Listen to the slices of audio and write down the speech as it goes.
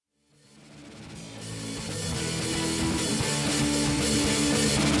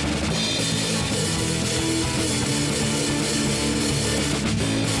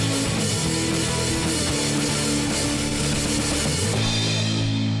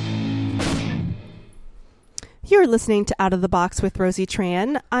You're listening to Out of the Box with Rosie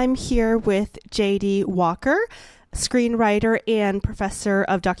Tran. I'm here with J.D. Walker, screenwriter and professor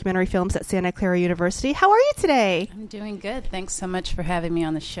of documentary films at Santa Clara University. How are you today? I'm doing good. Thanks so much for having me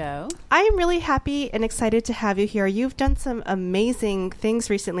on the show. I am really happy and excited to have you here. You've done some amazing things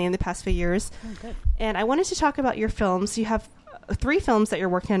recently in the past few years. Oh, good. And I wanted to talk about your films. You have 3 films that you're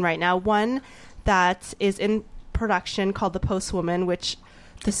working on right now. One that is in production called The Postwoman, which...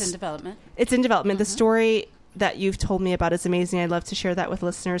 It's in development. It's in development. The story that you've told me about is amazing. I'd love to share that with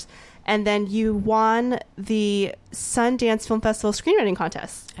listeners. And then you won the Sundance Film Festival screenwriting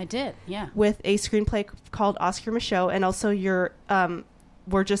contest. I did, yeah. With a screenplay called Oscar Michaud, and also your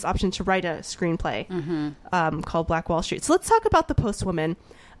were just optioned to write a screenplay called Black Wall Street. So let's talk about The Postwoman.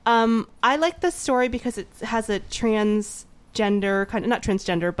 I like this story because it has a transgender kind of, not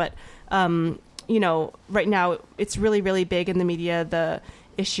transgender, but you know, right now it's really, really big in the media, the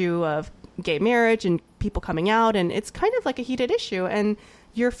issue of gay marriage and people coming out, and it's kind of like a heated issue, and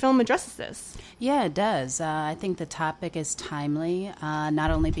your film addresses this. Yeah, it does. I think the topic is timely,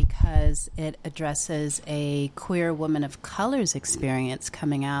 not only because it addresses a queer woman of color's experience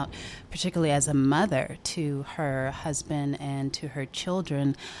coming out, particularly as a mother to her husband and to her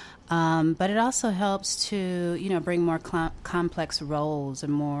children, but it also helps to, you know, bring more complex roles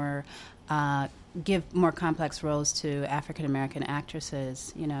and more give more complex roles to African-American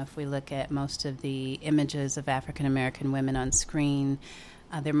actresses. You know, if we look at most of the images of African-American women on screen,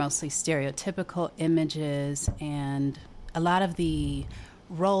 they're mostly stereotypical images, and a lot of the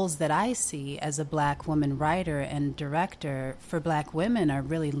roles that I see as a black woman writer and director for black women are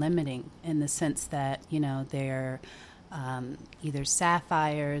really limiting in the sense that, you know, they're either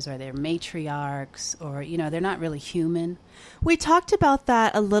sapphires or they're matriarchs, or, you know, they're not really human. We talked about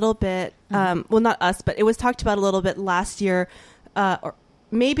that a little bit. Well, not us, but it was talked about a little bit last year, or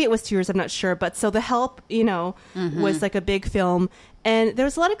maybe it was 2 years, I'm not sure. But so The Help, you know, was like a big film. And there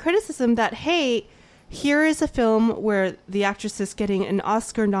was a lot of criticism that, hey, here is a film where the actress is getting an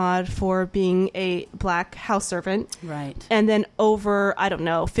Oscar nod for being a black house servant. Right. And then over, I don't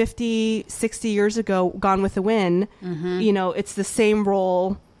know, 50, 60 years ago, Gone with the Wind, you know, it's the same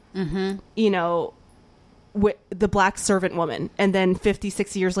role, you know, with the black servant woman. And then 50,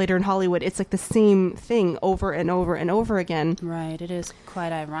 60 years later in Hollywood, it's like the same thing over and over and over again. Right. It is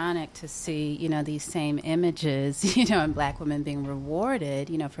quite ironic to see, you know, these same images, you know, and black women being rewarded,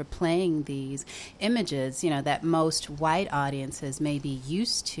 you know, for playing these images, you know, that most white audiences may be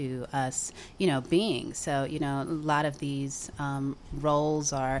used to us, you know, being. So, you know, a lot of these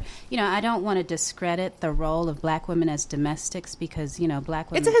roles are, you know, I don't want to discredit the role of black women as domestics because, you know,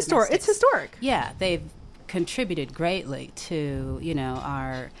 black women... It's historic. Yeah, they've contributed greatly to, you know,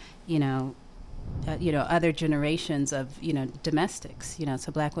 our, you know, other generations of, you know, domestics, you know,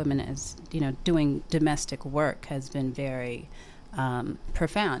 so black women as, you know, doing domestic work has been very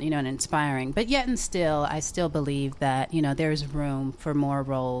profound, you know, and inspiring. But yet and still, I still believe that, you know, there's room for more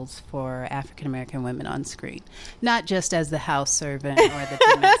roles for African-American women on screen, not just as the house servant or the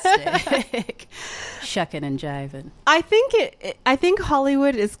domestic shucking and jiving. I think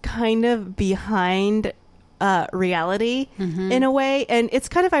Hollywood is kind of behind reality in a way, and it's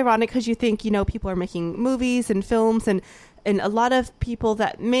kind of ironic because you think, you know, people are making movies and films, and a lot of people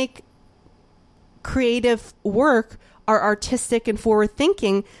that make creative work are artistic and forward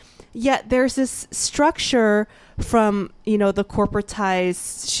thinking, yet there's this structure from, you know, the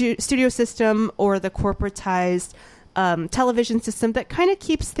corporatized studio system or the corporatized television system that kind of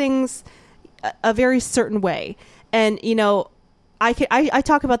keeps things a very certain way. And, you know, I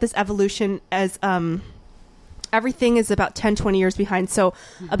talk about this evolution as everything is about 10, 20 years behind. So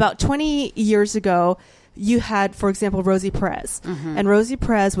about 20 years ago, you had, for example, Rosie Perez. And Rosie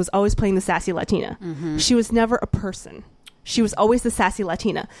Perez was always playing the sassy Latina. She was never a person. She was always the sassy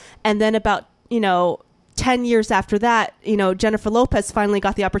Latina. And then about, you know, 10 years after that, you know, Jennifer Lopez finally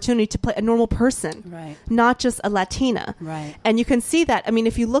got the opportunity to play a normal person, right, not just a Latina. Right. And you can see that. I mean,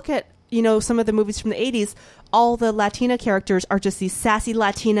 if you look at, you know, some of the movies from the 80s, all the Latina characters are just these sassy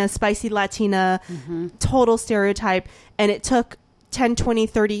Latina, spicy Latina, total stereotype. And it took 10, 20,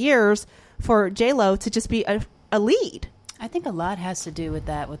 30 years for J-Lo to just be a lead. I think a lot has to do with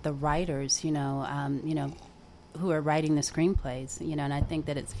that, with the writers, you know, who are writing the screenplays, you know, and I think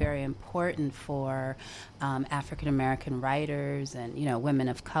that it's very important for African-American writers and, you know, women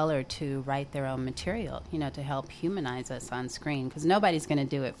of color to write their own material, you know, to help humanize us on screen, because nobody's going to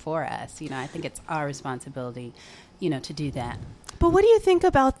do it for us. You know, I think it's our responsibility, you know, to do that. But what do you think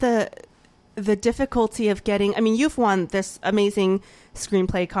about the difficulty of getting, I mean, you've won this amazing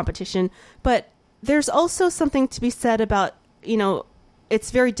screenplay competition, but there's also something to be said about, you know, it's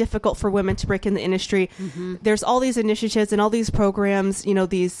very difficult for women to break in the industry. There's all these initiatives and all these programs,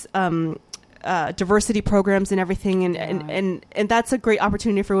 these diversity programs and everything, and that's a great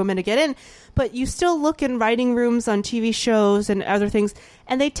opportunity for women to get in. But you still look in writing rooms on TV shows and other things,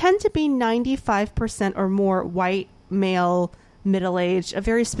 and they tend to be 95% or more white, male, middle-aged, a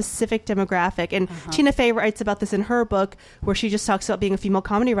very specific demographic. And Tina Fey writes about this in her book, where she just talks about being a female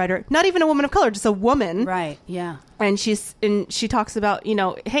comedy writer, not even a woman of color, just a woman. Right, yeah. And she talks about,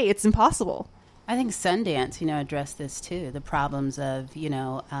 hey, it's impossible. I think Sundance, addressed this too, the problems of,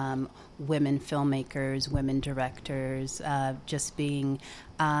 women filmmakers, women directors, just being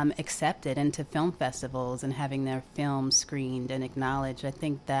accepted into film festivals and having their films screened and acknowledged. I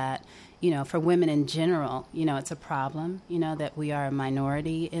think that, for women in general, it's a problem, that we are a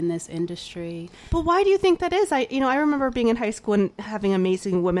minority in this industry. But why do you think that is? I remember being in high school and having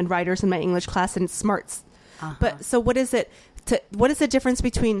amazing women writers in my English class and smarts. But so what is the difference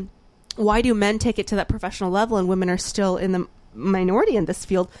between why do men take it to that professional level and women are still in the minority in this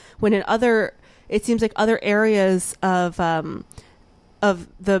field, when it seems like other areas of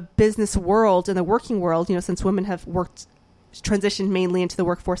the business world and the working world, since women have transitioned mainly into the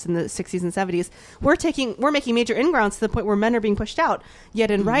workforce in the 60s and 70s, we're making major inroads to the point where men are being pushed out. Yet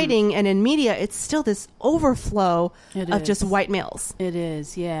in writing and in media, it's still this overflow of just white males. It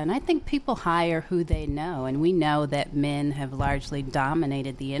is, yeah. And I think people hire who they know, and we know that men have largely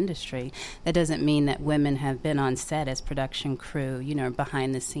dominated the industry. That doesn't mean that women have been on set as production crew,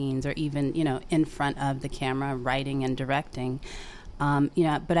 behind the scenes, or even, in front of the camera, writing and directing.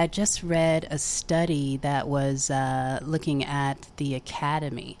 But I just read a study that was looking at the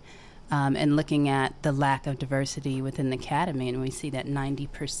academy and looking at the lack of diversity within the academy, and we see that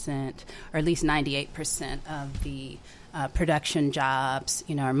 90%, or at least 98% of the production jobs,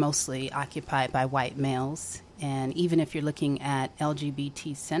 are mostly occupied by white males. And even if you're looking at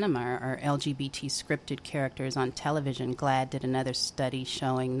LGBT cinema or LGBT scripted characters on television, GLAAD did another study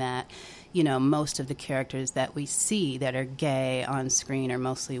showing that, most of the characters that we see that are gay on screen are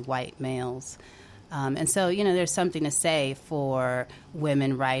mostly white males. And so, there's something to say for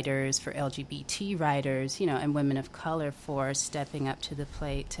women writers, for LGBT writers, and women of color for stepping up to the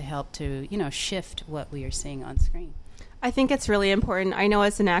plate to help to, shift what we are seeing on screen. I think it's really important. I know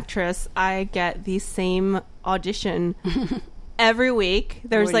as an actress, I get the same audition every week.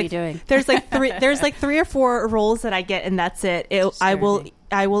 What are you doing? There's like 3 or 4 roles that I get, and that's it. I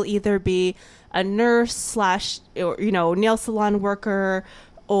will either be a nurse / nail salon worker,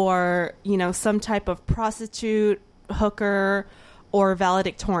 or some type of prostitute, hooker, or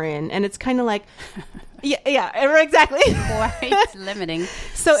valedictorian, and it's kind of like. Yeah, exactly. Quite limiting.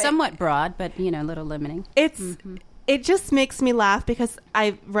 So somewhat broad, but a little limiting. It just makes me laugh because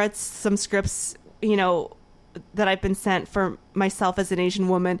I've read some scripts, that I've been sent for myself as an Asian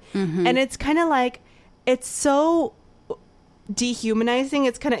woman. And it's kind of like, it's so dehumanizing.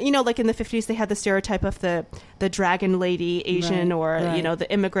 It's kind of, like in the 50s, they had the stereotype of the dragon lady Asian, right.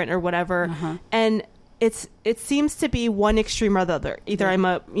 The immigrant or whatever. And it seems to be one extreme or the other. Either I'm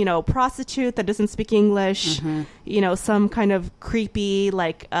a, prostitute that doesn't speak English, some kind of creepy,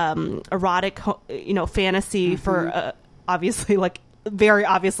 like, erotic, fantasy for, obviously, like, very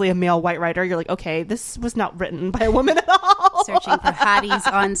obviously a male white writer. You're like, okay, this was not written by a woman at all. Searching for hotties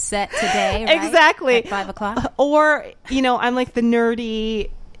on set today, right? Exactly. At 5 o'clock. Or, I'm like the nerdy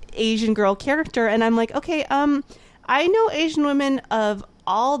Asian girl character, and I'm like, okay, I know Asian women of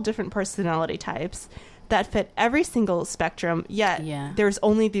all different personality types that fit every single spectrum, yet there's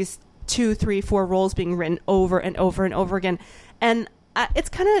only these 2, 3, 4 roles being written over and over and over again. And it's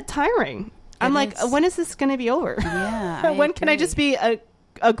kind of tiring. I'm like, when is this going to be over? Yeah. When can I just be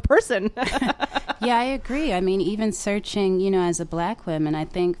a person? Yeah, I agree. I mean, even searching, as a black woman, I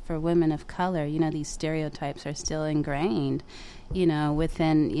think for women of color, these stereotypes are still ingrained,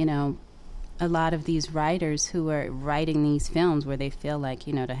 within, a lot of these writers who are writing these films where they feel like,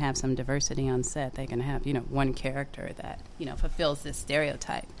 to have some diversity on set, they can have, one character that, fulfills this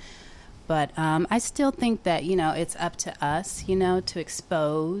stereotype. But I still think that, it's up to us, to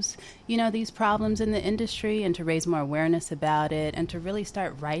expose, these problems in the industry and to raise more awareness about it and to really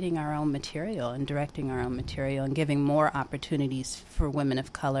start writing our own material and directing our own material and giving more opportunities for women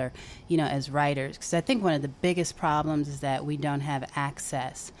of color, as writers. Because I think one of the biggest problems is that we don't have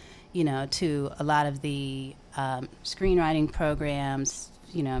access to a lot of the screenwriting programs,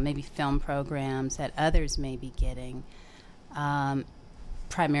 maybe film programs that others may be getting.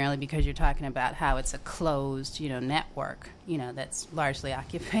 primarily because you're talking about how it's a closed, network, that's largely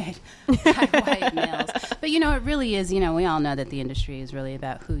occupied by white males. But, it really is, we all know that the industry is really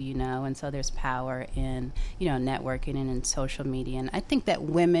about who you know, and so there's power in, networking and in social media. And I think that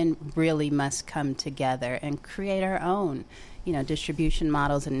women really must come together and create our own, distribution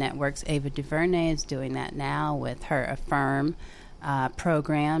models and networks. Ava DuVernay is doing that now with her Affirm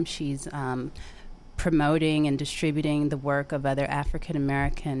program. She's promoting and distributing the work of other African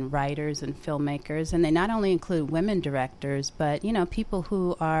American writers and filmmakers, and they not only include women directors, but people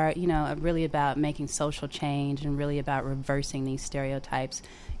who are really about making social change and really about reversing these stereotypes.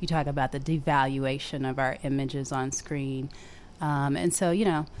 You talk about the devaluation of our images on screen, and so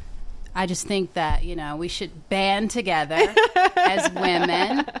I just think that we should band together as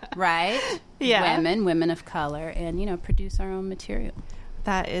women, right? Yeah, women of color, and produce our own material.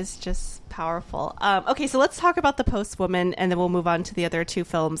 That is just powerful. Okay, so let's talk about The Postwoman, and then we'll move on to the other two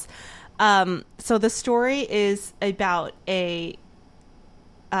films. So the story is about a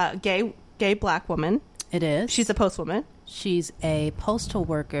gay black woman. It is. She's a postwoman. She's a postal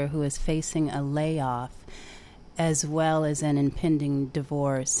worker who is facing a layoff as well as an impending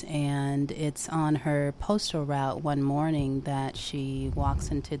divorce. And it's on her postal route one morning that she walks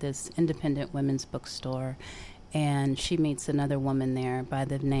into this independent women's bookstore, and she meets another woman there by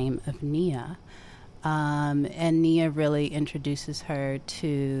the name of Nia. And Nia really introduces her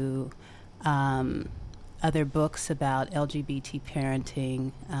to other books about LGBT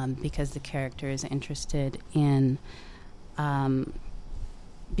parenting because the character is interested in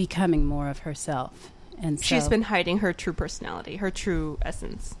becoming more of herself. And so, she's been hiding her true personality, her true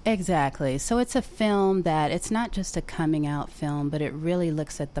essence. Exactly. So it's a film that it's not just a coming out film, but it really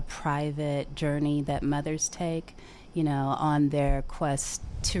looks at the private journey that mothers take, on their quest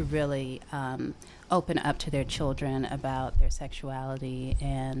to really open up to their children about their sexuality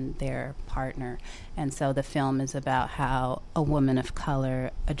and their partner. And so the film is about how a woman of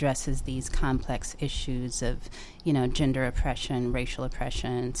color addresses these complex issues of, gender oppression, racial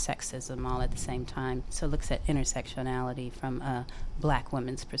oppression, sexism, all at the same time. So it looks at intersectionality from a black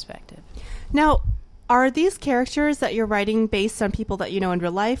woman's perspective. Now, are these characters that you're writing based on people that you know in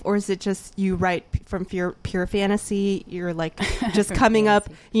real life, or is it just you write from pure fantasy? You're like just coming up,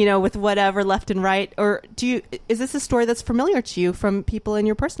 with whatever left and right, or is this a story that's familiar to you from people in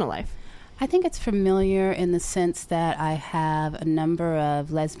your personal life? I think it's familiar in the sense that I have a number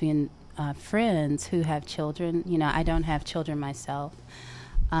of lesbian friends who have children. I don't have children myself.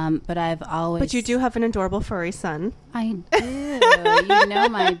 But I've always... But you do have an adorable furry son. I do.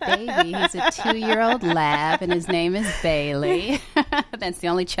 My baby. He's a 2-year-old lab, and his name is Bailey. That's the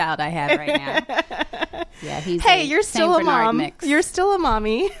only child I have right now. Yeah, he's you're still a mom. Mix. You're still a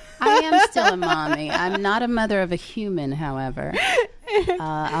mommy. I am still a mommy. I'm not a mother of a human, however.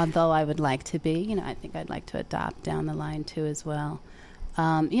 Although I would like to be. I think I'd like to adopt down the line, too, as well.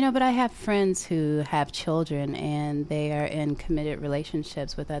 But I have friends who have children, and they are in committed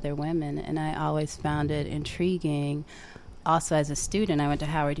relationships with other women, and I always found it intriguing. Also, as a student, I went to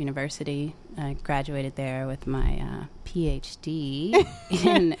Howard University. I graduated there with my PhD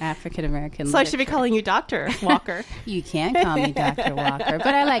in African American literature. So I should be calling you Dr. Walker. You can call me Dr. Walker,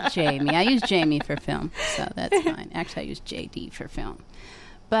 but I like Jamie. I use Jamie for film, so that's fine. Actually, I use JD for film.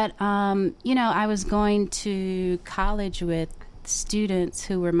 But, I was going to college with students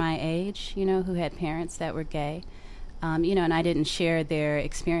who were my age, who had parents that were gay, and I didn't share their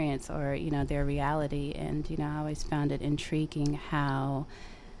experience or, their reality. And, I always found it intriguing how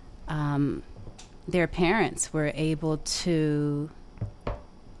their parents were able to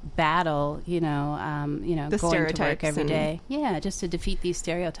battle, the going to work every day. Yeah, just to defeat these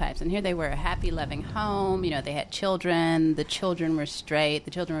stereotypes. And here they were, a happy, loving home. They had children. The children were straight.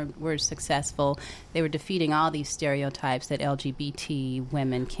 The children were successful. They were defeating all these stereotypes that LGBT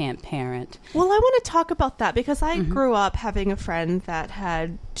women can't parent. Well, I want to talk about that because I grew up having a friend that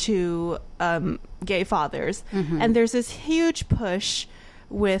had two gay fathers. And there's this huge push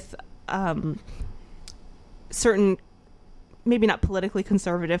with certain, maybe not politically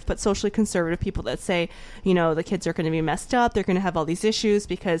conservative, but socially conservative people that say, the kids are going to be messed up. They're going to have all these issues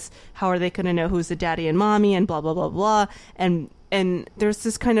because how are they going to know who's the daddy and mommy and blah, blah, blah, blah. And there's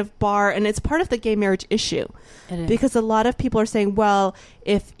this kind of bar, and it's part of the gay marriage issue because a lot of people are saying, well,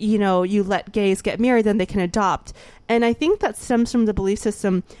 if, you let gays get married, then they can adopt. And I think that stems from the belief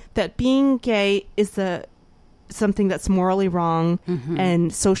system that being gay is something that's morally wrong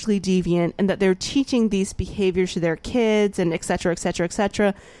and socially deviant, and that they're teaching these behaviors to their kids and et cetera, et cetera, et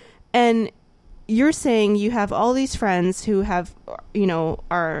cetera. And you're saying you have all these friends who have,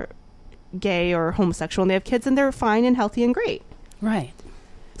 are gay or homosexual, and they have kids, and they're fine and healthy and great. Right.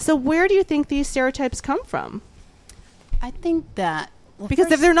 So where do you think these stereotypes come from? I think that... Well,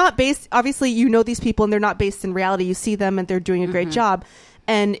 because if they're not based, obviously you know these people and they're not based in reality. You see them and they're doing a great job.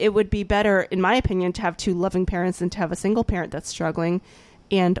 And it would be better, in my opinion, to have two loving parents than to have a single parent that's struggling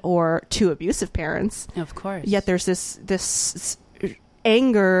and or two abusive parents. Of course. Yet there's this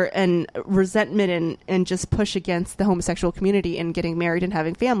anger and resentment and just push against the homosexual community and getting married and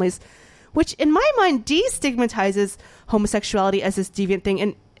having families, which in my mind destigmatizes homosexuality as this deviant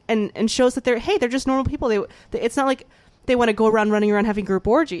thing and shows that they're just normal people. It's not like they want to go around running around having group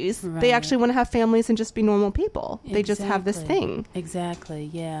orgies. Right. They actually want to have families and just be normal people. Exactly. They just have this thing. Exactly.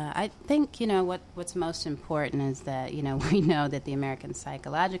 Yeah. I think, what's most important is that, we know that the American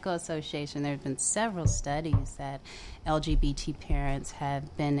Psychological Association, there have been several studies that LGBT parents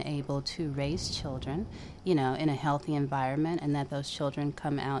have been able to raise children, in a healthy environment, and that those children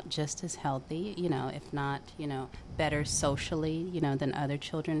come out just as healthy, if not, better socially, than other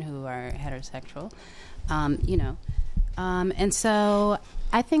children who are heterosexual, and so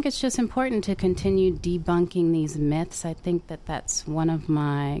I think it's just important to continue debunking these myths. I think that that's one of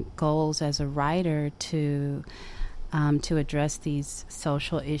my goals as a writer to address these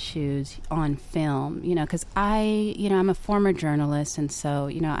social issues on film, because I'm a former journalist. And so,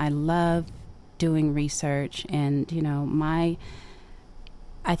 I love doing research and,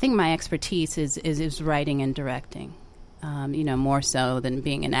 I think my expertise is writing and directing. More so than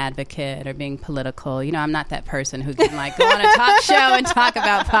being an advocate or being political. I'm not that person who can go on a talk show and talk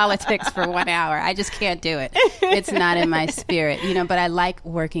about politics for 1 hour. I just can't do it. It's not in my spirit, but I like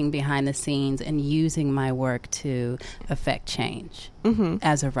working behind the scenes and using my work to affect change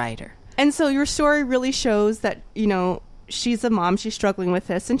as a writer. And so your story really shows that, she's a mom, she's struggling with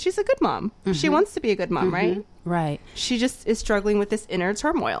this, and she's a good mom. She wants to be a good mom, right? Right. She just is struggling with this inner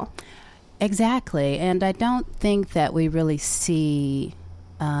turmoil. Exactly. And I don't think that we really see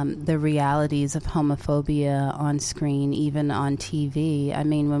the realities of homophobia on screen, even on TV. I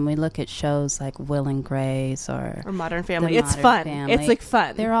mean, when we look at shows like Will and Grace or Modern Family, it's fun. It's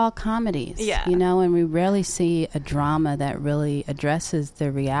fun. They're all comedies, and we rarely see a drama that really addresses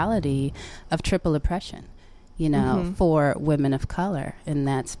the reality of triple oppression, for women of color. And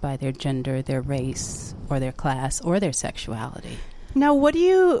that's by their gender, their race, or their class, or their sexuality. Now, what do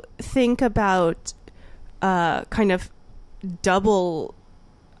you think about kind of double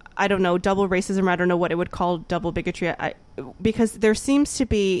racism? I don't know what it would call double bigotry. Because there seems to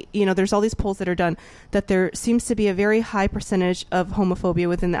be, there's all these polls that are done that there seems to be a very high percentage of homophobia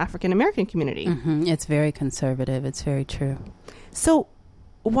within the African American community. It's very conservative. It's very true. So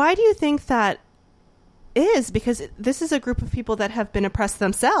why do you think that is? Because this is a group of people that have been oppressed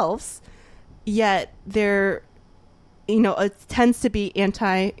themselves, yet they're... it tends to be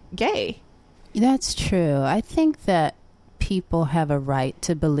anti-gay. That's true. I think that people have a right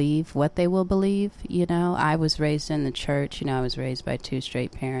to believe what they will believe. I was raised in the church. I was raised by two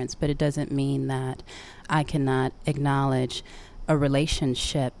straight parents, but it doesn't mean that I cannot acknowledge a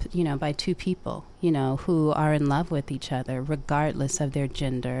relationship, by two people, who are in love with each other, regardless of their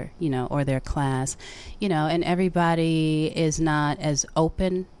gender, or their class, and everybody is not as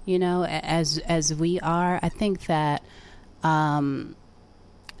open, as we are. I think that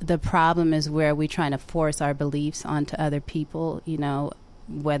the problem is where we're trying to force our beliefs onto other people,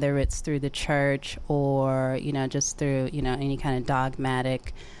 whether it's through the church or, just through, any kind of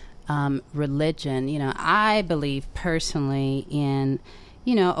dogmatic religion. I believe personally in,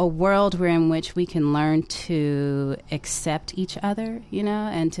 a world in which we can learn to accept each other,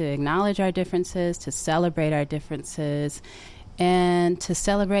 and to acknowledge our differences, to celebrate our differences, and to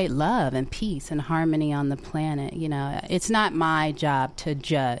celebrate love and peace and harmony on the planet. It's not my job to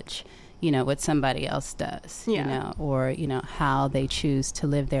judge, what somebody else does, or, how they choose to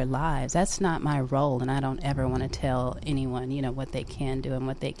live their lives. That's not my role, and I don't ever want to tell anyone, what they can do and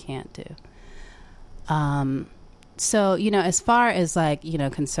what they can't do. So, as far as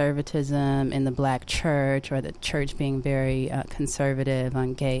conservatism in the Black church, or the church being very conservative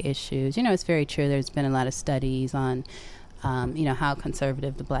on gay issues, it's very true. There's been a lot of studies on how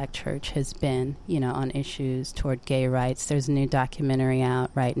conservative the Black church has been, on issues toward gay rights. There's a new documentary out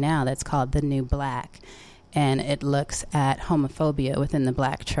right now that's called The New Black, and it looks at homophobia within the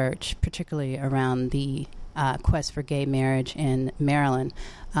Black church, particularly around the Quest for Gay Marriage in Maryland.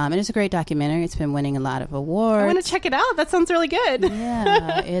 And it's a great documentary. It's been winning a lot of awards. I want to check it out. That sounds really good.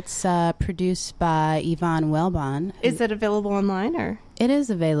 Yeah. It's produced by Yvonne Welbon. Is it available online or? It is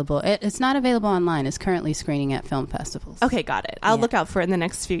available. It's not available online. It's currently screening at film festivals. Okay, got it. I'll look out for it in the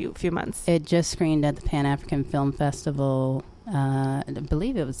next few months. It just screened at the Pan-African Film Festival I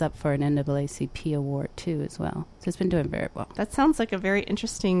believe it was up for an NAACP award too as well. So it's been doing very well. That sounds like a very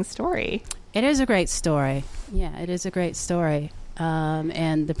interesting story. It is a great story. Yeah, it is a great story.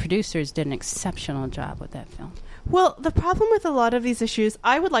 And the producers did an exceptional job with that film. Well, the problem with a lot of these issues,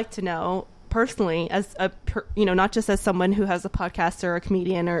 I would like to know personally, as not just as someone who has a podcast or a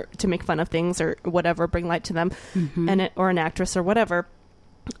comedian or to make fun of things or whatever, bring light to them, or an actress or whatever.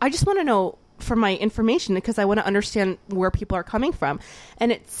 I just want to know for my information because I want to understand where people are coming from.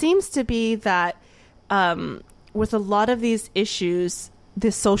 And it seems to be that with a lot of these issues,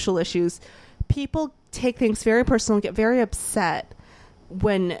 these social issues, people take things very personal and get very upset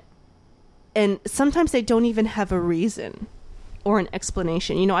and sometimes they don't even have a reason or an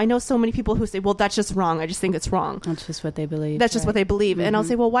explanation. I know so many people who say, well, that's just wrong. I just think it's wrong. That's just what they believe. That's just what they believe. And I'll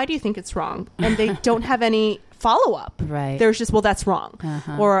say, well, why do you think it's wrong? And they don't have any follow-up. Right. There's just, well, that's wrong.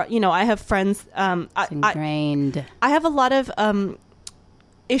 Or, I have friends. It's ingrained. I have a lot of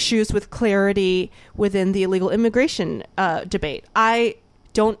issues with clarity within the illegal immigration debate. I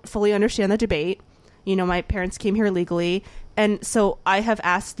don't fully understand the debate. My parents came here legally. And so I have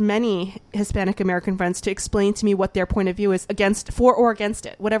asked many Hispanic American friends to explain to me what their point of view is for or against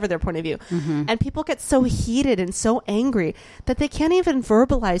it, whatever their point of view. And people get so heated and so angry that they can't even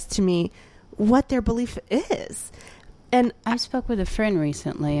verbalize to me what their belief is. And I spoke with a friend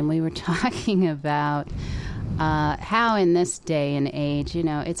recently, and we were talking about how in this day and age,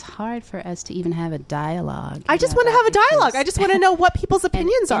 it's hard for us to even have a dialogue. I just want to have a dialogue. I just want to know what people's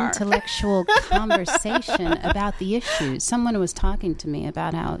opinions are. Intellectual conversation about the issues. Someone was talking to me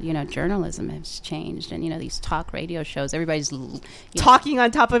about how, journalism has changed and, these talk radio shows, everybody's talking on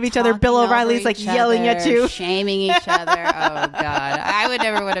top of each other. Bill O'Reilly's like yelling at you. Shaming each other. Oh, God. I would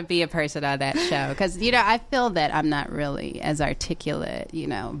never want to be a person on that show because, I feel that I'm not really as articulate,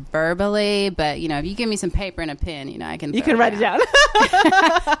 verbally, but, if you give me some paper and a pen, I can. You can write it down.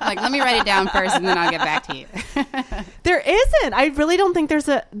 Like, let me write it down first, and then I'll get back to you. There isn't. I really don't think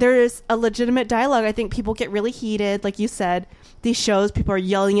there is a legitimate dialogue. I think people get really heated, like you said. These shows, people are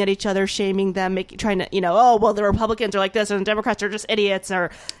yelling at each other, shaming them, trying to, oh, well, the Republicans are like this, and the Democrats are just idiots,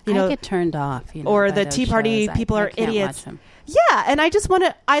 or I get turned off, or the Tea Party people are idiots. Yeah, and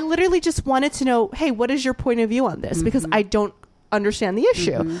I literally just wanted to know, hey, what is your point of view on this? Because I don't understand the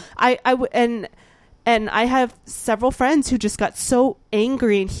issue. And I have several friends who just got so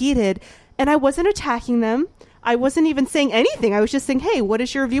angry and heated, and I wasn't attacking them. I wasn't even saying anything. I was just saying, hey, what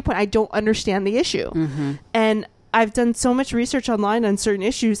is your viewpoint? I don't understand the issue. And I've done so much research online on certain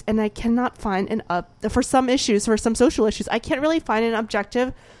issues, and I cannot find for some social issues, I can't really find an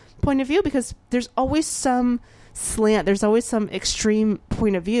objective point of view because there's always some slant. There's always some extreme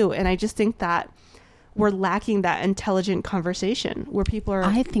point of view. And I just think that we're lacking that intelligent conversation where people are...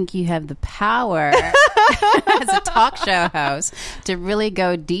 I think you have the power as a talk show host to really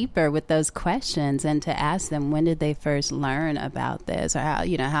go deeper with those questions and to ask them, when did they first learn about this? Or how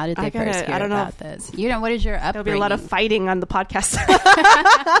did they first hear about this? What is your upbringing? There'll be a lot of fighting on the podcast.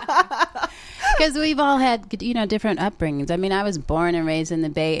 Because we've all had, different upbringings. I mean, I was born and raised in the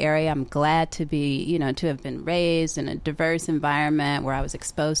Bay Area. I'm glad to be, to have been raised in a diverse environment where I was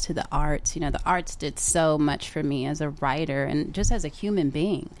exposed to the arts. The arts did so much for me as a writer and just as a human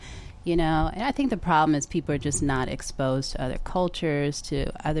being, and I think the problem is people are just not exposed to other cultures,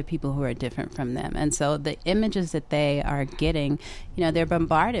 to other people who are different from them. And so the images that they are getting, they're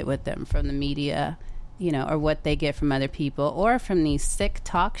bombarded with them from the media, or what they get from other people or from these sick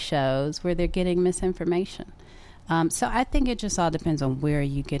talk shows where they're getting misinformation. So I think it just all depends on where are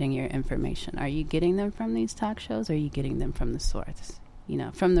you getting your information. Are you getting them from these talk shows or are you getting them from the source?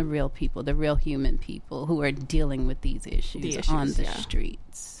 From the real people, the real human people who are dealing with these issues on the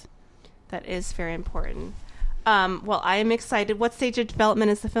streets. That is very important. Well, I am excited. What stage of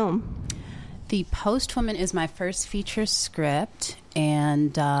development is the film? The Postwoman is my first feature script,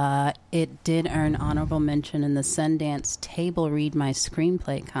 and it did earn honorable mention in the Sundance Table Read My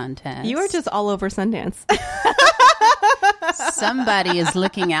Screenplay contest. You are just all over Sundance. Somebody is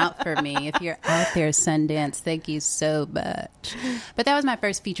looking out for me. If you're out there, Sundance, thank you so much. But that was my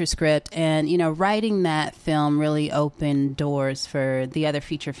first feature script, and writing that film really opened doors for the other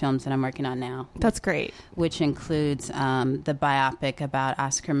feature films that I'm working on now. That's great. Which includes the biopic about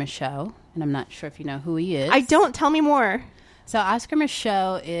Oscar Micheaux, and I'm not sure if you know who he is. I don't. Tell me more. So Oscar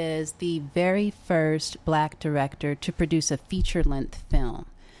Micheaux is the very first Black director to produce a feature-length film.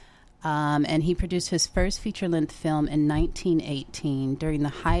 And he produced his first feature-length film in 1918 during the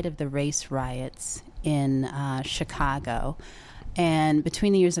height of the race riots in Chicago. And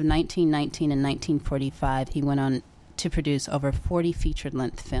between the years of 1919 and 1945, he went on to produce over 40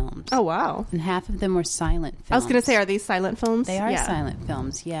 feature-length films. Oh, wow. And half of them were silent films. I was going to say, are these silent films? They are silent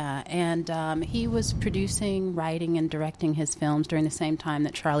films, yeah. And he was producing, writing, and directing his films during the same time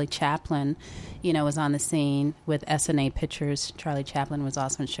that Charlie Chaplin, was on the scene with S&A Pictures. Charlie Chaplin was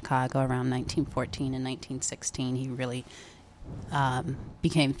also in Chicago around 1914 and 1916. He really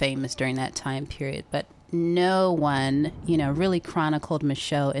became famous during that time period. But no one, really chronicled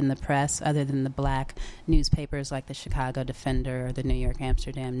Michaud in the press other than the black newspapers like the Chicago Defender or the New York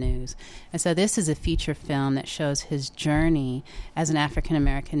Amsterdam News. And so this is a feature film that shows his journey as an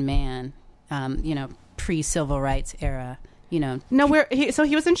African-American man, pre-civil rights era. No, so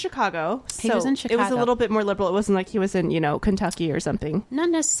he was in Chicago. He was in Chicago. It was a little bit more liberal. It wasn't like he was in, Kentucky or something. Not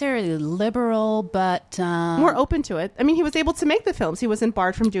necessarily liberal, but more open to it. I mean, he was able to make the films. He wasn't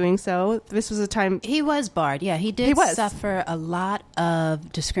barred from doing so. This was a time he was barred. Yeah, he did suffer a lot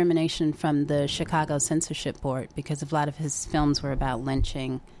of discrimination from the Chicago Censorship Board because a lot of his films were about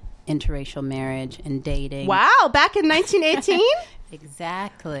lynching, interracial marriage, and dating. Wow, back in 1918?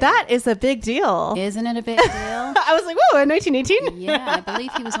 Exactly. That is a big deal. Isn't it a big deal? I was like, whoa, in 1918? Yeah, I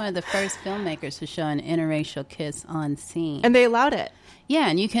believe he was one of the first filmmakers to show an interracial kiss on scene. And they allowed it. Yeah,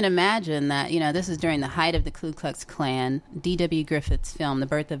 and you can imagine that, this is during the height of the Ku Klux Klan. D.W. Griffith's film, The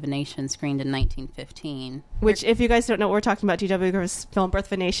Birth of a Nation, screened in 1915. Which, if you guys don't know what we're talking about, D.W. Griffith's film, Birth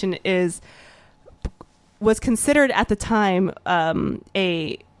of a Nation, was considered at the time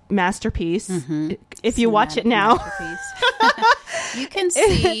a masterpiece. Mm-hmm. If you watch it now. You can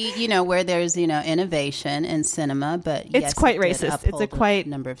see, where there's, innovation in cinema, but it's quite racist. It's a quite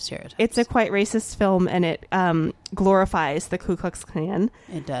number of stereotypes. It's a quite racist film, and it glorifies the Ku Klux Klan.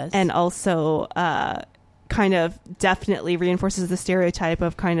 It does, and also kind of definitely reinforces the stereotype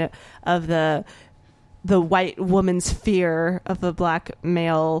of the white woman's fear of the black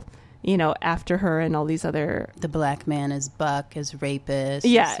male. After her and all these other... The black man is buck, is rapist,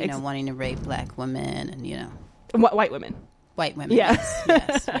 wanting to rape black women and, White women. White women,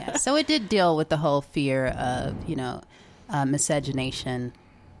 yes. So it did deal with the whole fear of, miscegenation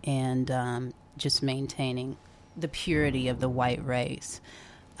and just maintaining the purity of the white race.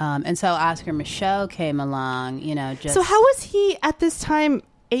 And so Oscar Micheaux came along, So how was he at this time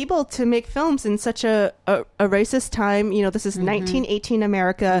able to make films in such a racist time? This is 1918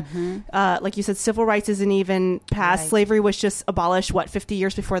 America. Like you said, civil rights isn't even passed. Right. Slavery was just abolished, 50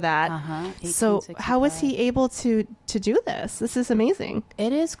 years before that? So how was he able to do this? This is amazing.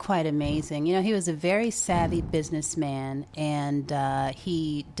 It is quite amazing. He was a very savvy businessman, and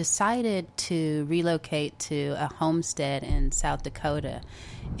he decided to relocate to a homestead in South Dakota.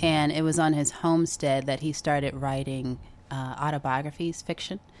 And it was on his homestead that he started writing autobiographies,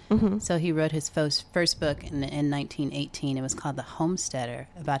 fiction. Mm-hmm. So he wrote his first book in 1918. It was called The Homesteader,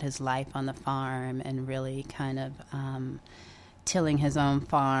 about his life on the farm and really kind of tilling his own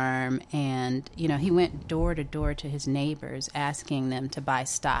farm. And, he went door to door to his neighbors asking them to buy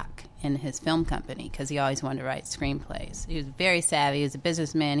stock in his film company because he always wanted to write screenplays. He was very savvy. He was a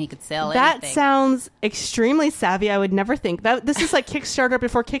businessman. He could sell anything. That sounds extremely savvy. I would never think that. This is like Kickstarter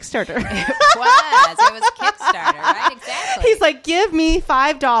before Kickstarter. It was Kickstarter, right? Exactly. He's like, give me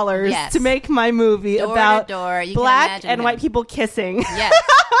 $5 to make my movie door about to door. You black and white people kissing. Yes.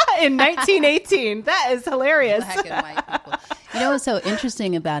 In 1918. That is hilarious. Black and white people. What's so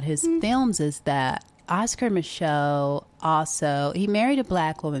interesting about his films is that Oscar Micheaux he married a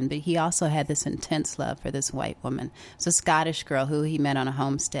black woman, but he also had this intense love for this white woman. It's a Scottish girl who he met on a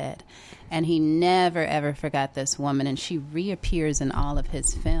homestead. And he never, ever forgot this woman, and she reappears in all of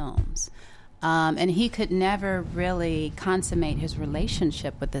his films. And he could never really consummate his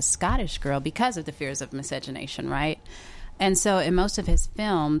relationship with this Scottish girl because of the fears of miscegenation, right? And so in most of his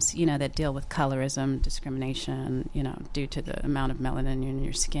films, that deal with colorism, discrimination, due to the amount of melanin in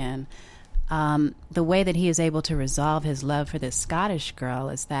your skin, the way that he is able to resolve his love for this Scottish girl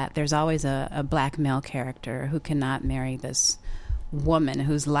is that there's always a black male character who cannot marry this woman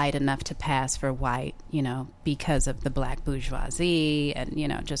who's light enough to pass for white, because of the black bourgeoisie and,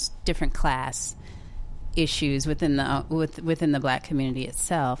 just different class issues within the black community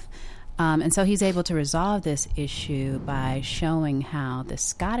itself. And so he's able to resolve this issue by showing how the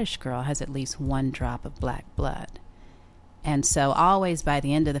Scottish girl has at least one drop of black blood. And so always by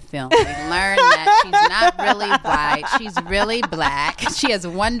the end of the film, we learn that she's not really white. She's really black. She has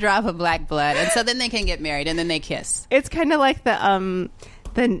one drop of black blood. And so then they can get married and then they kiss. It's kind of like the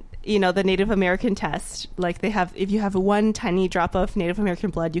Native American test. Like they have, if you have one tiny drop of Native American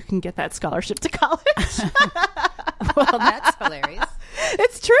blood, you can get that scholarship to college. Well, that's hilarious.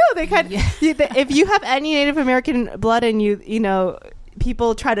 It's true. They if you have any Native American blood and you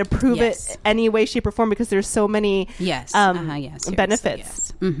people try to prove Yes. it any way, shape, or form because there's so many Yes. Yes. benefits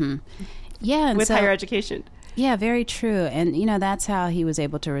Yes. Mm-hmm. Yeah. And with so, higher education. yeah, very true. And, that's how he was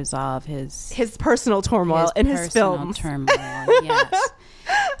able to resolve his Personal turmoil in his personal films. turmoil, yes.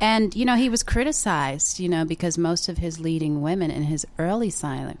 And, he was criticized, because most of his leading women in his early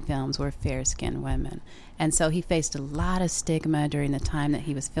silent films were fair-skinned women. And so he faced a lot of stigma during the time that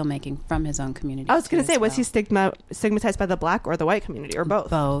he was filmmaking from his own community. I was going to say, was he well. stigmatized by the black or the white community, or both?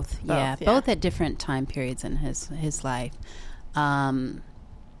 Both, yeah. Both at different time periods in his life. And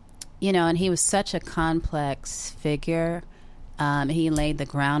he was such a complex figure. He laid the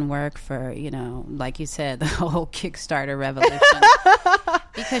groundwork for, like you said, the whole Kickstarter revolution.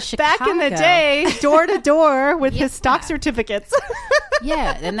 Because Chicago, back in the day, door to door with his stock certificates.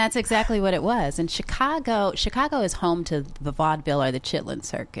 Yeah, and that's exactly what it was. And Chicago is home to the vaudeville or the Chitlin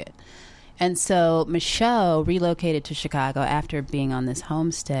circuit. And so Michaud relocated to Chicago after being on this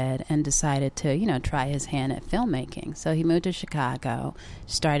homestead and decided to, try his hand at filmmaking. So he moved to Chicago,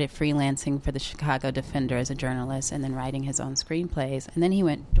 started freelancing for the Chicago Defender as a journalist, and then writing his own screenplays. And then he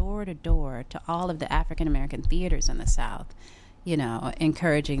went door to door to all of the African-American theaters in the South,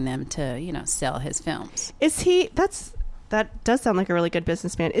 encouraging them to, sell his films. That does sound like a really good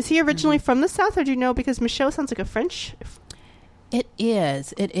businessman. Is he originally from the South, or do you know? Because Michaud sounds like a French. It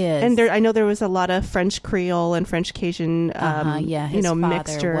is. And I know there was a lot of French Creole and French Cajun,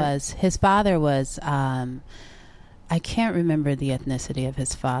 mixture. His father was, I can't remember the ethnicity of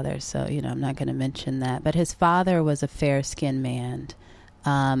his father, so, I'm not going to mention that. But his father was a fair-skinned man,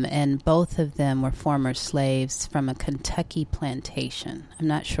 and both of them were former slaves from a Kentucky plantation. I'm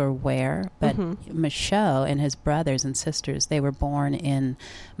not sure where, but Michaud and his brothers and sisters, they were born in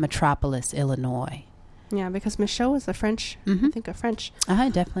Metropolis, Illinois. Yeah, because Michaud is a French. I think a French.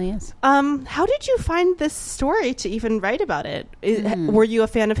 It definitely is. How did you find this story to even write about it? Were you a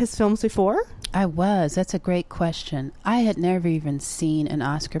fan of his films before? I was. That's a great question. I had never even seen an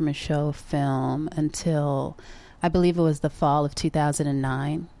Oscar Michaud film until, I believe it was the fall of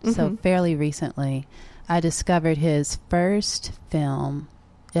 2009. So fairly recently, I discovered his first film.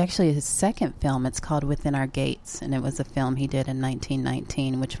 Actually, his second film, it's called Within Our Gates, and it was a film he did in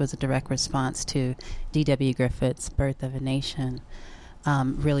 1919, which was a direct response to D.W. Griffith's Birth of a Nation,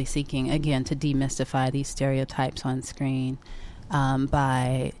 really seeking, again, to demystify these stereotypes on screen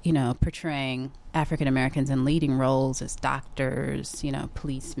by, portraying African Americans in leading roles as doctors,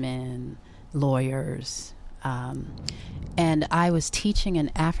 policemen, lawyers. And I was teaching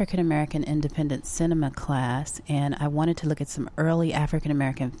an African-American independent cinema class, and I wanted to look at some early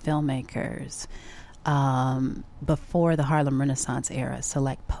African-American filmmakers before the Harlem Renaissance era, so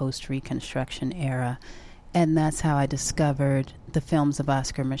like post-Reconstruction era. And that's how I discovered the films of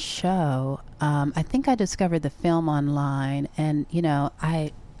Oscar Michaud. I think I discovered the film online, and,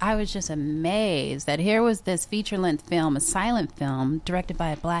 I was just amazed that here was this feature-length film, a silent film, directed by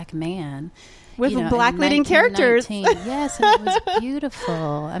a black man, with black leading characters. Yes, and it was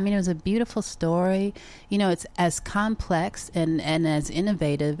beautiful. I mean, it was a beautiful story. It's as complex and as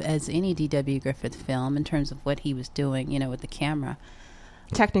innovative as any D.W. Griffith film in terms of what he was doing, with the camera.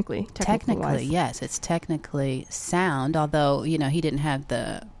 Technically, yes, it's technically sound, although, he didn't have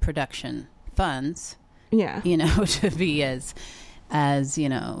the production funds, to be as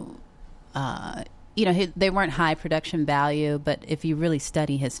they weren't high production value, but if you really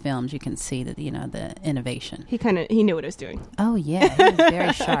study his films, you can see that, the innovation. He knew what he was doing. Oh, yeah. He was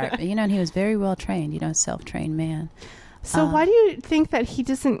very sharp. And he was very well trained, self-trained man. So why do you think that he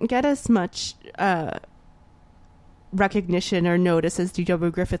doesn't get as much recognition or notice as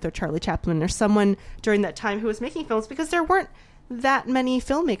D.W. Griffith or Charlie Chaplin or someone during that time who was making films? Because there weren't that many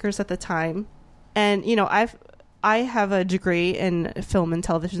filmmakers at the time. And, I have a degree in film and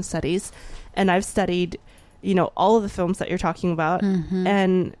television studies, and I've studied, all of the films that you're talking about.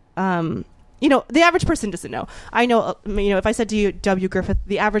 And, the average person doesn't know. I know, if I said D.W. Griffith,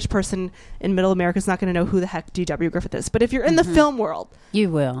 the average person in middle America is not going to know who the heck D.W. Griffith is. But if you're in the film world,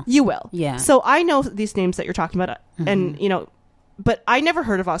 you will. Yeah. So I know these names that you're talking about, and, but I never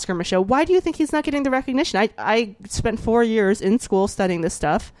heard of Oscar Michaud. Why do you think he's not getting the recognition? I spent 4 years in school studying this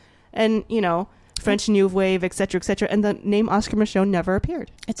stuff, and, French New Wave, et cetera, and the name Oscar Michaud never appeared.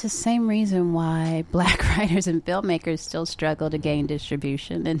 It's the same reason why black writers and filmmakers still struggle to gain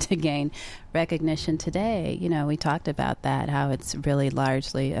distribution and to gain recognition today. We talked about that, how it's really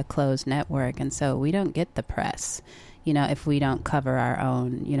largely a closed network, and so we don't get the press, if we don't cover our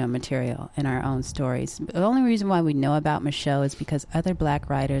own, material and our own stories. The only reason why we know about Michaud is because other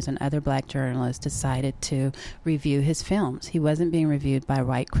black writers and other black journalists decided to review his films. He wasn't being reviewed by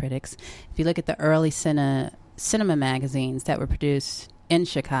white critics. If you look at the early cinema magazines that were produced in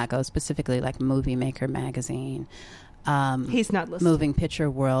Chicago, specifically like Movie Maker magazine. He's not listed. Moving Picture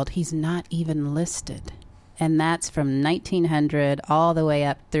World. He's not even listed. And that's from 1900 all the way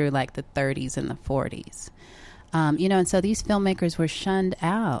up through like the 30s and the 40s. And so these filmmakers were shunned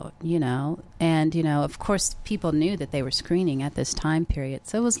out, and, of course, people knew that they were screening at this time period.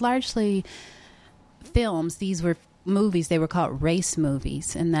 So it was largely films. These were movies. They were called race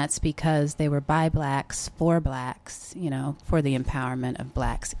movies, and that's because they were by blacks, for blacks, for the empowerment of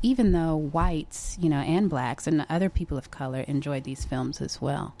blacks, even though whites, and blacks and other people of color enjoyed these films as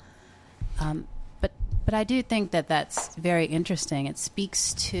well. But I do think that that's very interesting. It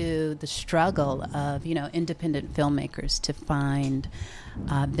speaks to the struggle of, independent filmmakers to find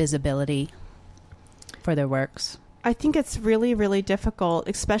visibility for their works. I think it's really, really difficult,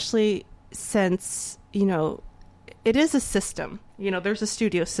 especially since, it is a system. There's a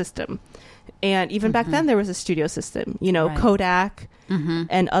studio system. And even back then, there was a studio system. Right. Kodak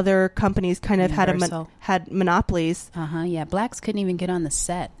and other companies kind of had monopolies. Yeah, blacks couldn't even get on the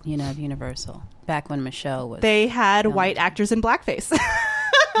set, of Universal. Back when Michelle was... They had white actors in blackface.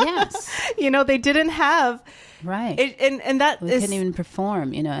 Yes. They didn't have... Right. And that we couldn't even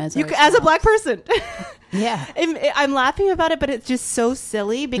perform, as a black person. Yeah. I'm laughing about it, but it's just so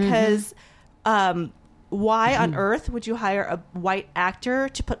silly because why on earth would you hire a white actor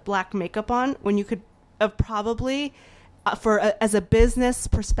to put black makeup on when you could probably, as a business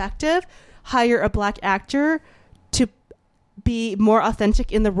perspective, hire a black actor to be more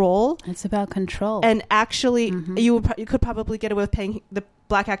authentic in the role? It's about control. And actually, you could probably get away with paying the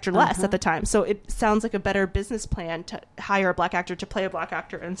black actor less at the time. So it sounds like a better business plan to hire a black actor to play a black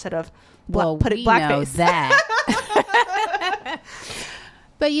actor instead of put it blackface. That.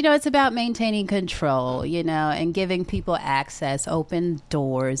 But, it's about maintaining control, and giving people access, open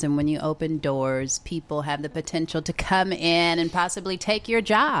doors. And when you open doors, people have the potential to come in and possibly take your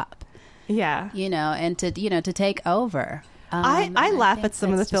job. Yeah. And to take over. I laugh at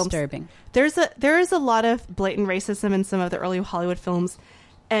some of the films. Disturbing. There is a lot of blatant racism in some of the early Hollywood films,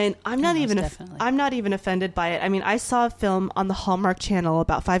 and I'm not even offended by it. I mean, I saw a film on the Hallmark Channel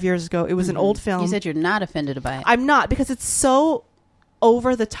about 5 years ago. It was an old film. You said you're not offended by it. I'm not, because it's so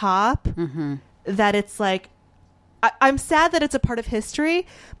over the top that it's like I'm sad that it's a part of history,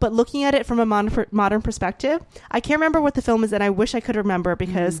 but looking at it from a modern perspective, I can't remember what the film is, and I wish I could remember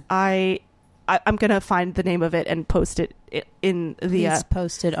because I'm going to find the name of it and post it in the... Please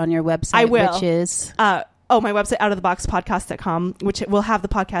post it on your website, I will. Which is... my website, outoftheboxpodcast.com, which will have the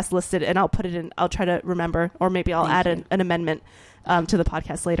podcast listed, and I'll put it in. I'll try to remember, or maybe I'll add an amendment to the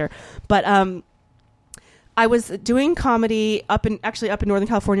podcast later. But I was doing comedy up in Northern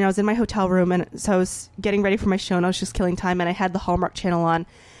California. I was in my hotel room, and so I was getting ready for my show, and I was just killing time, and I had the Hallmark Channel on,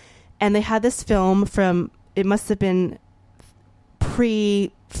 and they had this film from, it must have been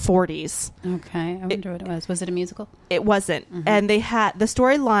pre-40s. Okay, I wonder what it was. Was it a musical? It wasn't. And they had, the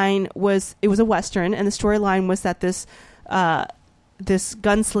storyline was, it was a Western, and the storyline was that this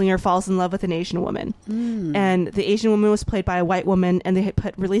gunslinger falls in love with an Asian woman. And the Asian woman was played by a white woman, and they had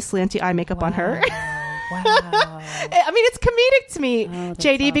put really slanty eye makeup on her. Wow. I mean, it's comedic to me,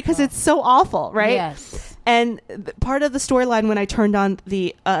 JD, awful. Because it's so awful, right? Yes. And part of the storyline when I turned on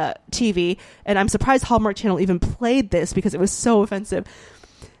the TV, and I'm surprised Hallmark Channel even played this because it was so offensive.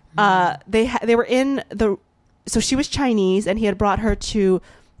 They were in the, so she was Chinese, and he had brought her to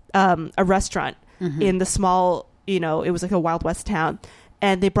a restaurant in the small, it was like a Wild West town,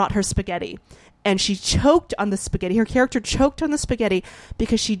 and they brought her spaghetti. And she choked on the spaghetti. Her character choked on the spaghetti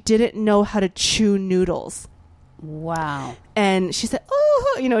because she didn't know how to chew noodles. Wow. And she said,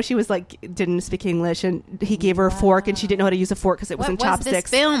 she was like, didn't speak English. And he gave her a fork, and she didn't know how to use a fork because it was in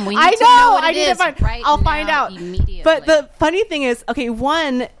chopsticks. This film? We need to know what it is I'll find out immediately. But the funny thing is,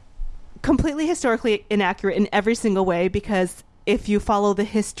 one, completely historically inaccurate in every single way, because if you follow the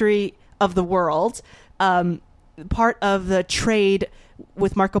history of the world, part of the trade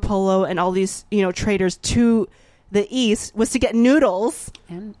with Marco Polo and all these, traders to the east was to get noodles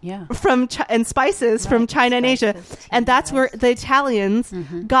and spices from China and Asia, and that's where the Italians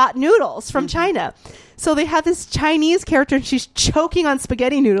got noodles from China. So they have this Chinese character, and she's choking on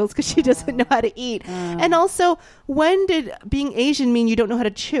spaghetti noodles because she doesn't know how to eat. And also, when did being Asian mean you don't know how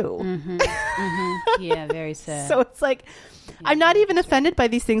to chew? Yeah, very sad. So it's like, I'm not even offended by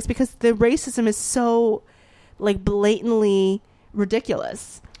these things because the racism is so like blatantly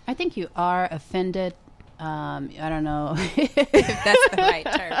ridiculous. I think you are offended. I don't know if that's the right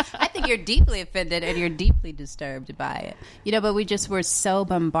term. I think you're deeply offended and you're deeply disturbed by it. But we just were so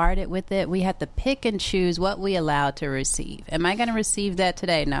bombarded with it. We had to pick and choose what we allowed to receive. Am I going to receive that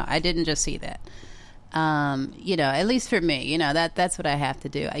today? No, I didn't just see that. At least for me, that's what I have to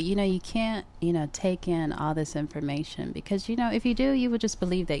do. You can't, take in all this information because, if you do, you would just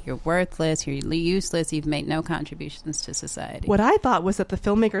believe that you're worthless, you're useless, you've made no contributions to society. What I thought was that the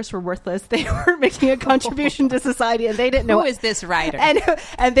filmmakers were worthless. They were making a contribution to society, and they didn't know. Who is this writer?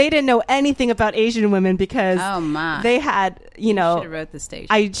 And they didn't know anything about Asian women because they had, should have wrote the station.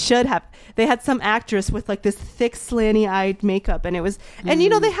 I should have. They had some actress with like this thick, slanty-eyed makeup, and it was, and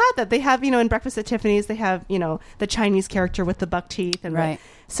they had that. They have, in Breakfast at Tiffany's, they have, the Chinese character with the buck teeth, and right.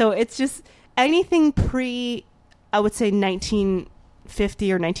 So it's just anything pre, I would say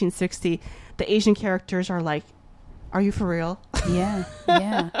 1950 or 1960. The Asian characters are like, are you for real? Yeah.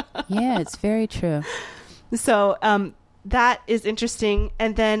 It's very true. So that is interesting,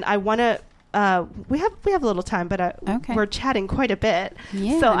 and then I want to. We have a little time, but we're chatting quite a bit.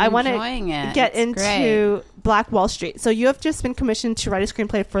 Yeah, so I want to get it's into great. Black Wall Street. So you have just been commissioned to write a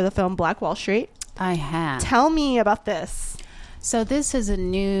screenplay for the film Black Wall Street. I have. Tell me about this. So this is a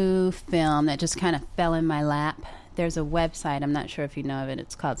new film that just kind of fell in my lap. There's a website, I'm not sure if you know of it.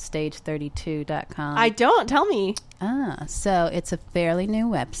 It's called stage32.com. I don't. Tell me. So it's a fairly new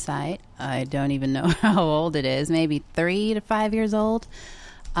website. I don't even know how old it is. Maybe 3 to 5 years old.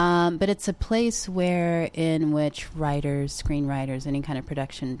 But it's a place in which writers, screenwriters, any kind of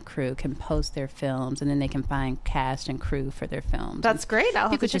production crew can post their films, and then they can find cast and crew for their films. That's great. I'll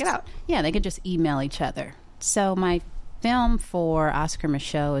have to check it out. Yeah, they could just email each other. So my film for Oscar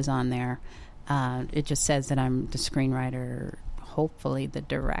Michaud is on there. It just says that I'm the screenwriter, hopefully the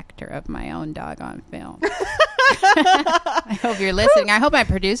director of my own doggone film. I hope you're listening. I hope my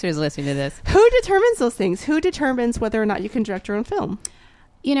producer is listening to this. Who determines those things? Who determines whether or not you can direct your own film?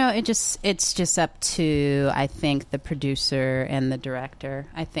 It's just up to, I think, the producer and the director.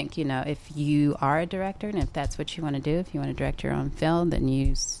 I think, if you are a director and if that's what you want to do, if you want to direct your own film, then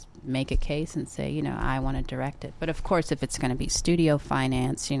you make a case and say, I want to direct it. But of course, if it's going to be studio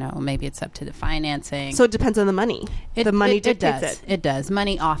finance, maybe it's up to the financing. So it depends on the money. The money dictates it. It does.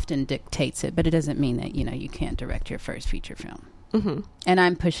 Money often dictates it, but it doesn't mean that, you can't direct your first feature film. Mm-hmm. And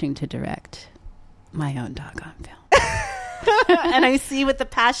I'm pushing to direct my own doggone film. And I see with the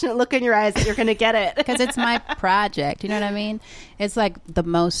passionate look in your eyes that you're going to get it. Because it's my project. You know what I mean? It's like the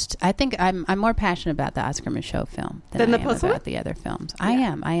most... I think I'm more passionate about the Oscar Michaud film than I am about the other films. Yeah.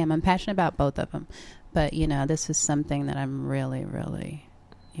 I am. I'm passionate about both of them. But, this is something that I'm really, really,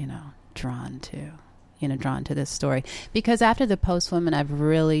 drawn to this story. Because after The Postwoman, I've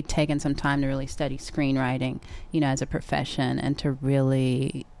really taken some time to really study screenwriting, as a profession, and to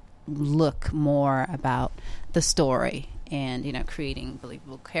really look more about the story and, creating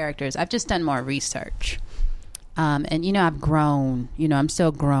believable characters. I've just done more research. And, I've grown. I'm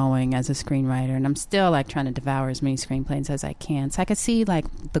still growing as a screenwriter, and I'm still, trying to devour as many screenplays as I can. So I could see,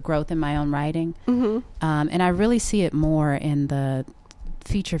 the growth in my own writing. Mm-hmm. And I really see it more in the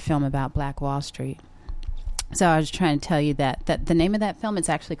feature film about Black Wall Street. So I was trying to tell you that the name of that film is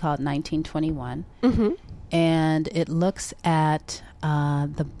actually called 1921. Mm-hmm. And it looks at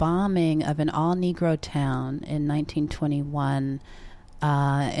the bombing of an all-Negro town in 1921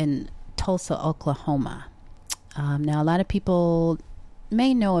 in Tulsa, Oklahoma. Now, a lot of people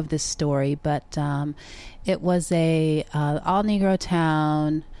may know of this story, but it was a all-Negro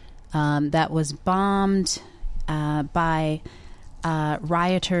town that was bombed by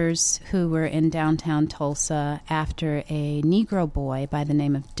rioters who were in downtown Tulsa after a Negro boy by the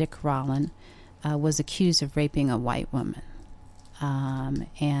name of Dick Rollin was accused of raping a white woman.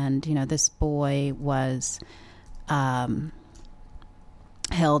 And, this boy was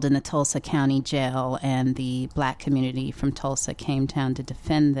held in the Tulsa County Jail, and the black community from Tulsa came down to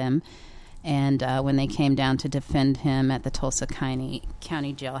defend them. And when they came down to defend him at the Tulsa County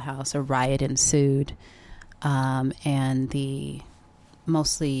Jailhouse, a riot ensued. And the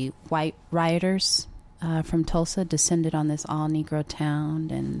mostly white rioters from Tulsa descended on this all-Negro town,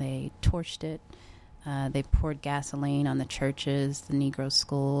 and they torched it. They poured gasoline on the churches, the Negro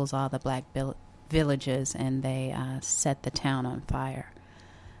schools, all the black villages, and they set the town on fire.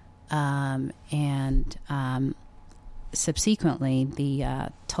 And subsequently,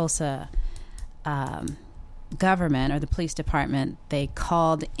 the Tulsa government or the police department, they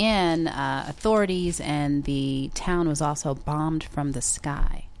called in authorities, and the town was also bombed from the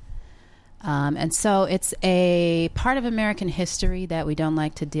sky. And so it's a part of American history that we don't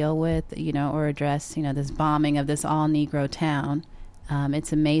like to deal with, or address, this bombing of this all-Negro town.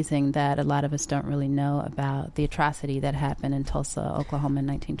 It's amazing that a lot of us don't really know about the atrocity that happened in Tulsa, Oklahoma in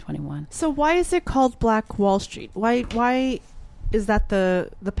 1921. So why is it called Black Wall Street? Why is that the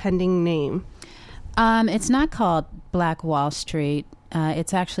pending name? It's not called Black Wall Street.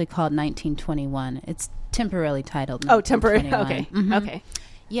 It's actually called 1921. It's temporarily titled 1921. temporary. Okay. Mm-hmm. Okay.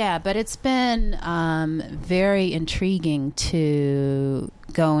 Yeah, but it's been very intriguing to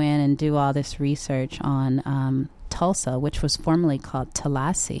go in and do all this research on Tulsa, which was formerly called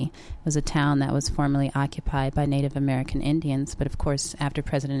Tallahassee. It was a town that was formerly occupied by Native American Indians. But, of course, after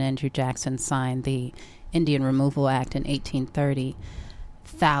President Andrew Jackson signed the Indian Removal Act in 1830,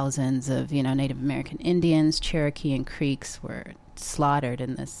 thousands of, Native American Indians, Cherokee, and Creeks were slaughtered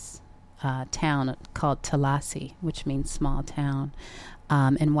in this town called Tallahassee, which means small town.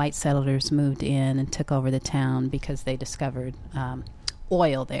 And white settlers moved in and took over the town because they discovered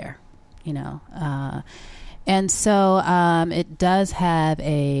oil there, and so it does have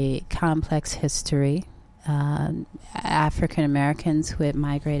a complex history. African Americans who had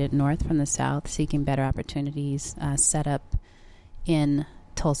migrated north from the south seeking better opportunities set up in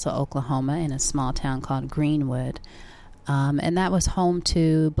Tulsa, Oklahoma, in a small town called Greenwood. And that was home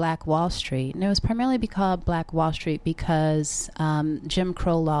to Black Wall Street. And it was primarily called Black Wall Street because Jim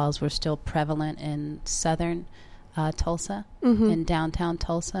Crow laws were still prevalent in southern Tulsa, in downtown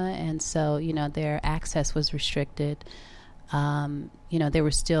Tulsa. And so, their access was restricted. There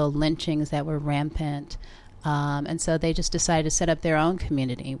were still lynchings that were rampant. And so they just decided to set up their own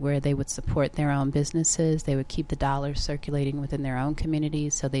community where they would support their own businesses. They would keep the dollars circulating within their own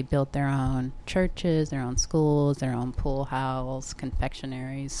communities. So they built their own churches, their own schools, their own pool halls,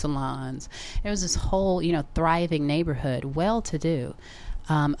 confectionaries, salons. It was this whole, thriving neighborhood, well-to-do,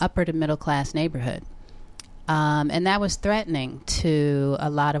 upper to middle-class neighborhood. And that was threatening to a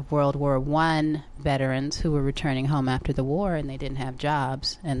lot of World War I veterans who were returning home after the war and they didn't have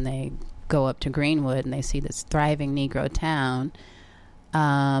jobs, and they go up to Greenwood and they see this thriving Negro town,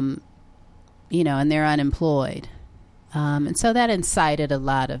 and they're unemployed. And so that incited a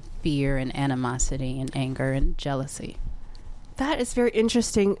lot of fear and animosity and anger and jealousy. That is very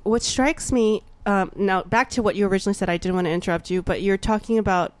interesting. What strikes me, now back to what you originally said, I didn't want to interrupt you, but you're talking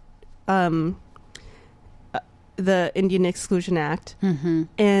about the Indian Exclusion Act. Mm-hmm.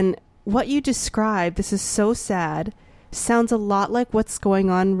 And what you described, this is so sad, sounds a lot like what's going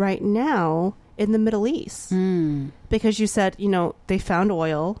on right now in the Middle East. Because you said, they found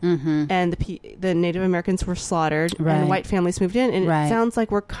oil, and the Native Americans were slaughtered, and white families moved in. And it sounds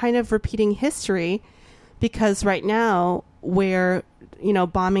like we're kind of repeating history, because right now we're,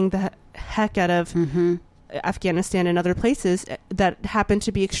 bombing the heck out of Afghanistan and other places that happen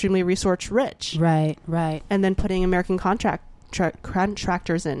to be extremely resource rich. Right. And then putting American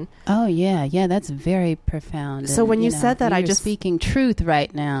contractors in. Oh, yeah, that's very profound. So when you said that, I just speaking truth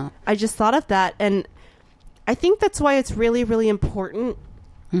right now. I just thought of that, and I think that's why it's really, really important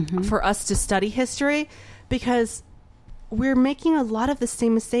for us to study history, because we're making a lot of the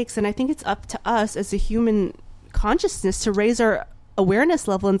same mistakes, and I think it's up to us as a human consciousness to raise our awareness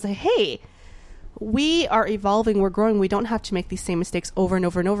level and say, hey, we are evolving, we're growing, we don't have to make these same mistakes over and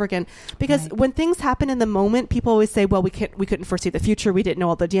over and over again. Because when things happen in the moment, people always say, well, we couldn't foresee the future, we didn't know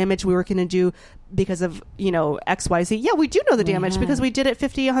all the damage we were going to do because of, XYZ. Yeah, we do know the damage because we did it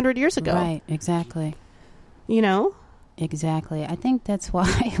 50, 100 years ago. Right, exactly. Exactly. I think that's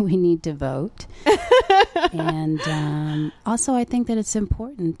why we need to vote. And also, I think that it's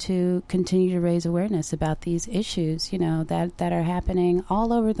important to continue to raise awareness about these issues, that are happening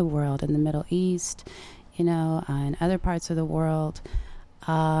all over the world, in the Middle East, and other parts of the world,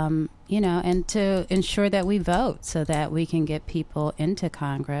 and to ensure that we vote so that we can get people into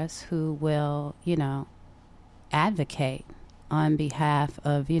Congress who will, advocate on behalf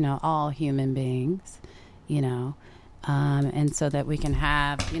of, all human beings, and so that we can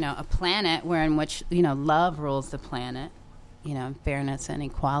have, a planet in which, love rules the planet, fairness and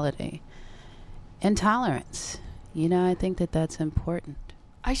equality and tolerance. I think that that's important.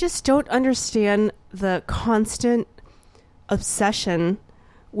 I just don't understand the constant obsession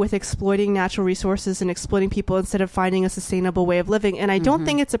with exploiting natural resources and exploiting people instead of finding a sustainable way of living. And I don't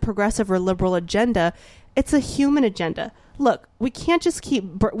think it's a progressive or liberal agenda. It's a human agenda. Look, we can't just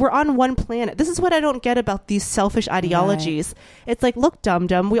we're on one planet. This is what I don't get about these selfish ideologies. Right. It's like, look,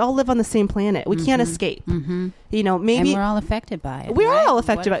 dum-dum, we all live on the same planet. We can't escape. Maybe. And we're all affected by it. We're all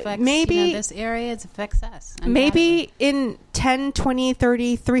affected by it. Maybe this area affects us. Maybe in 10, 20,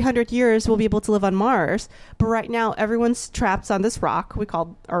 30, 300 years, we'll be able to live on Mars. But right now, everyone's trapped on this rock we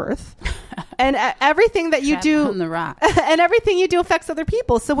call Earth. And everything that you do on the rock. And everything you do affects other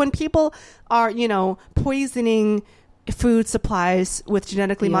people. So when people are, poisoning food supplies with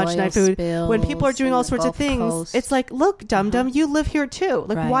genetically modified food, when people are doing all sorts of things, it's like, look, dum-dum, you live here too.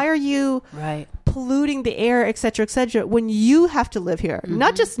 Like, why are you polluting the air, et cetera, when you have to live here?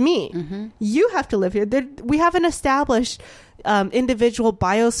 Not just me. You have to live here. We haven't established, individual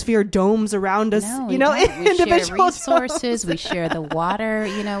biosphere domes around us. No, you know, we individual share resources. domes. We share the water.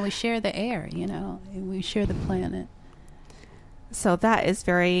 You know, we share the air. You know, we share the planet. So that is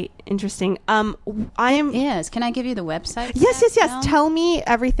very interesting. Yes. Can I give you the website? Yes. Film? Tell me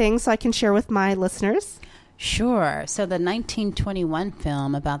everything so I can share with my listeners. Sure. So the 1921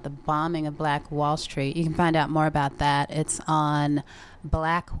 film about the bombing of Black Wall Street, you can find out more about that. It's on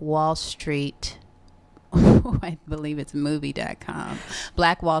Black Wall Street. I believe it's movie.com.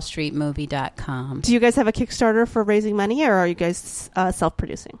 blackwallstreetmovie.com. Do you guys have a Kickstarter for raising money, or are you guys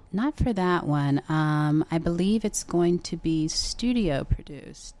self-producing? Not for that one. I believe it's going to be studio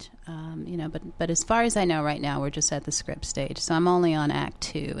produced. You know, but as far as I know right now, we're just at the script stage. So I'm only on Act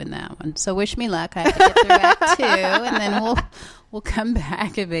 2 in that one. So wish me luck. I have to get through Act 2, and then we'll come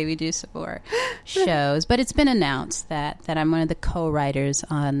back and maybe do some more shows. But it's been announced that I'm one of the co-writers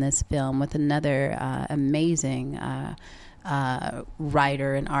on this film with another amazing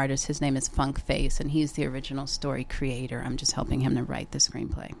writer and artist. His name is Funk Face, and he's the original story creator. I'm just helping him to write the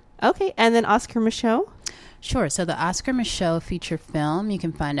screenplay. Okay, and then Oscar Michaud? Sure. So the Oscar Michaud feature film, you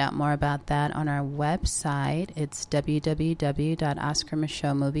can find out more about that on our website. It's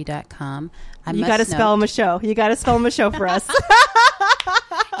www.oscarmichaudmovie.com. You got to spell Michaud. You got to spell Michaud for us.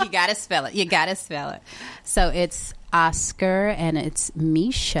 You got to spell it. So it's Oscar and it's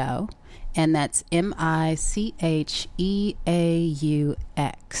Michaud, and that's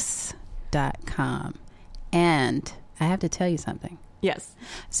MICHEAUX.com. And I have to tell you something. Yes.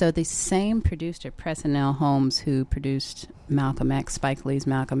 So the same producer, Presnell Holmes, who produced Malcolm X, Spike Lee's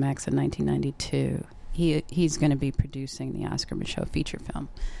Malcolm X in 1992, he's going to be producing the Oscar Michaud feature film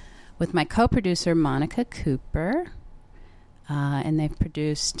with my co-producer, Monica Cooper. And they've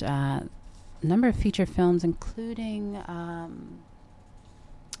produced a number of feature films, including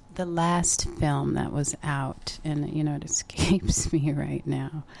the last film that was out. And, you know, it escapes me right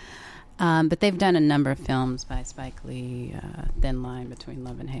now. But they've done a number of films by Spike Lee, Thin Line Between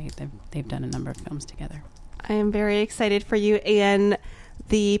Love and Hate. They've done a number of films together. I am very excited for you. And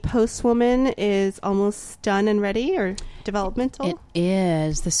the Postwoman is almost done and ready, or developmental? It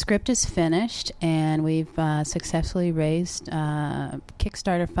is. The script is finished, and we've successfully raised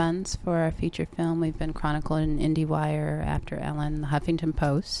Kickstarter funds for our feature film. We've been chronicled in IndieWire, After Ellen, the Huffington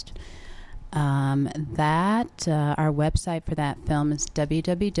Post. Our website for that film is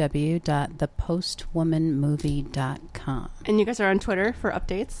www.thepostwomanmovie.com. And you guys are on Twitter for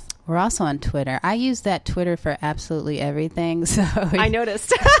updates? We're also on Twitter. I use that Twitter for absolutely everything. So I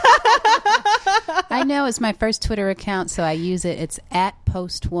noticed. I know it's my first Twitter account, so I use it. It's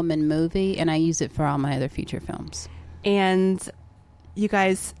 @postwomanmovie, and I use it for all my other feature films. And you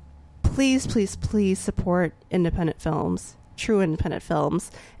guys, please support independent films. True independent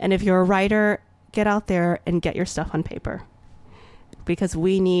films. And if you're a writer, get out there and get your stuff on paper, because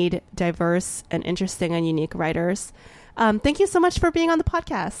we need diverse and interesting and unique writers. Thank you so much for being on the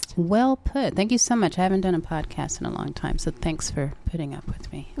podcast. Well put. Thank you so much. I haven't done a podcast in a long time, so thanks for putting up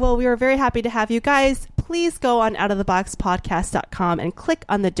with me. Well, we were very happy to have you guys. Please go on outoftheboxpodcast.com and click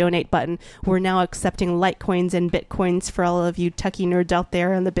on the donate button. We're now accepting Litecoins and Bitcoins for all of you techie nerds out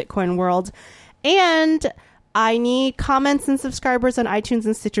there in the Bitcoin world. And I need comments and subscribers on iTunes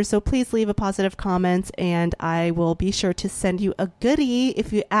and Stitcher, so please leave a positive comment, and I will be sure to send you a goodie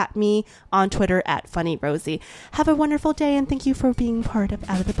if you @ me on Twitter @FunnyRosie. Have a wonderful day, and thank you for being part of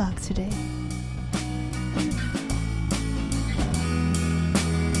Out of the Box today.